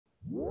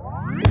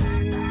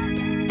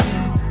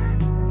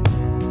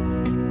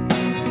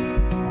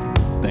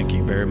Thank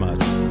you very much.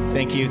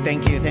 Thank you,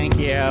 thank you, thank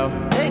you.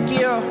 Thank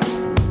you.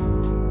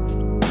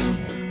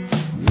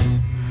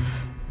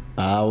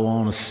 I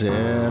wanna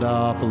set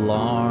off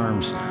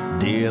alarms,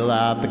 deal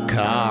out the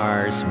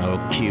cars,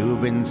 smoke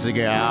Cuban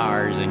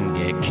cigars, and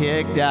get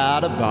kicked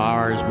out of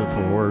bars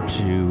before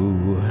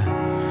 2.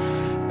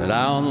 But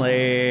only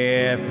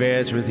if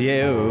it's with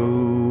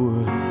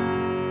you.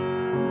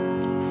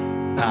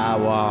 I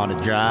wanna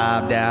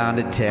drive down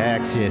to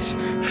Texas,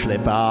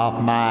 flip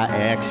off my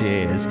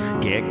exes,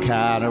 get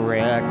kinda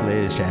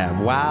reckless, have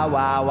wild,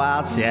 wild,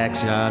 wild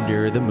sex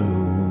under the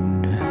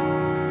moon.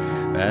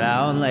 But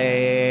only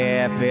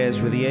if it's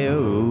with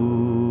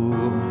you.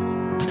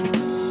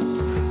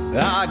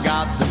 I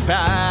got some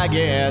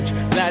baggage,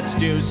 let's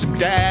do some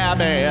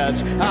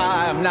damage.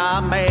 I'm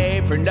not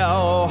made for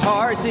no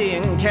horsey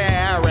and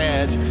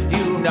carriage.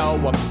 You know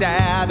I'm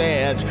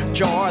savage, but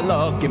you're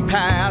looking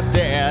past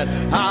it.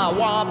 I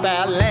want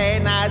that late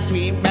night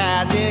sweet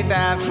magic,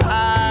 that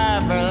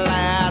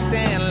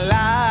everlasting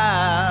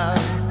love.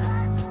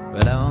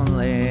 But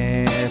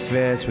only if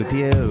it's with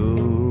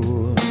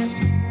you.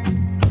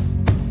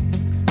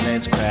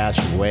 Let's crash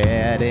a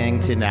wedding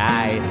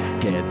tonight,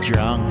 get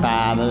drunk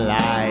by the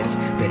lights,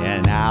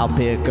 then I'll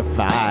pick a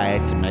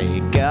fight to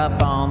make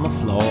up on the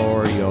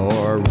floor of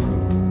your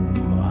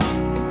room.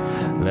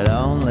 But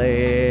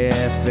only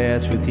if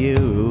it's with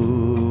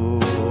you.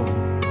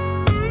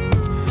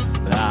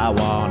 I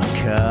wanna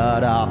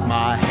cut off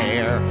my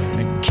hair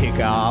and kick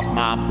off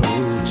my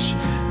boots,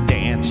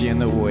 dance in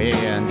the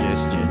wind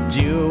just to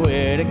do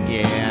it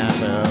again.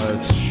 But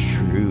it's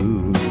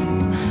true,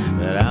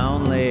 but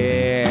only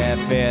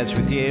if it's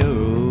with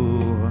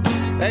you.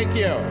 Thank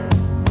you.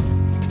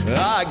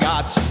 I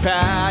got some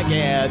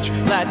baggage,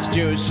 let's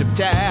do some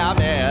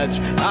damage.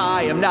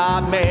 I am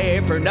not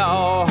made for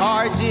no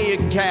horsey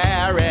and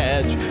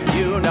carriage.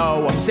 You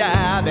know I'm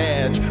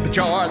savage, but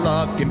you're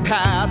looking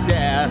past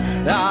it.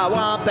 I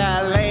want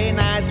that late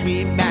night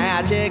sweet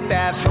magic,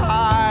 that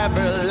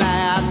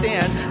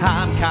everlasting.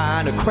 I'm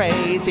kinda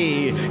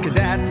crazy, cause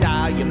that's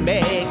how you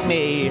make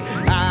me.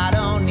 I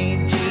don't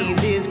need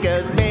Jesus,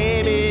 cause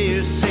baby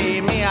you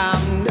see me,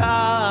 I'm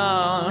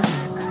done.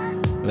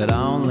 But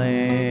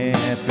only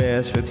if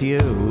it's with you.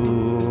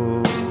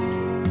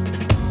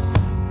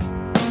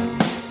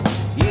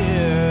 You,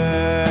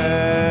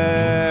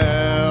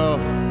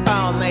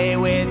 only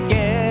with you.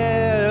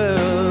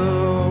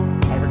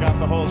 I forgot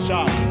the whole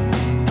shot.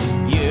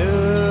 You,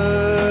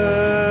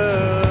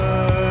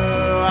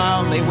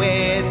 only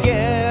with you.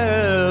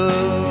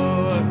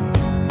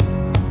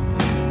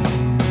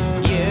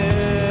 You,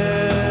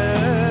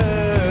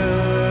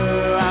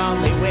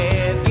 only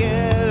with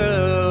you.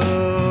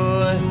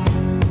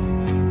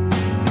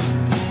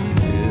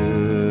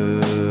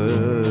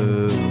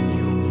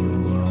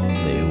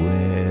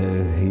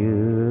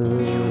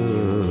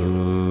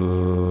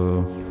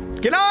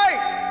 Good night!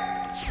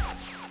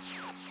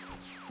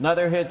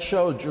 Another hit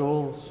show,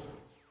 Jules.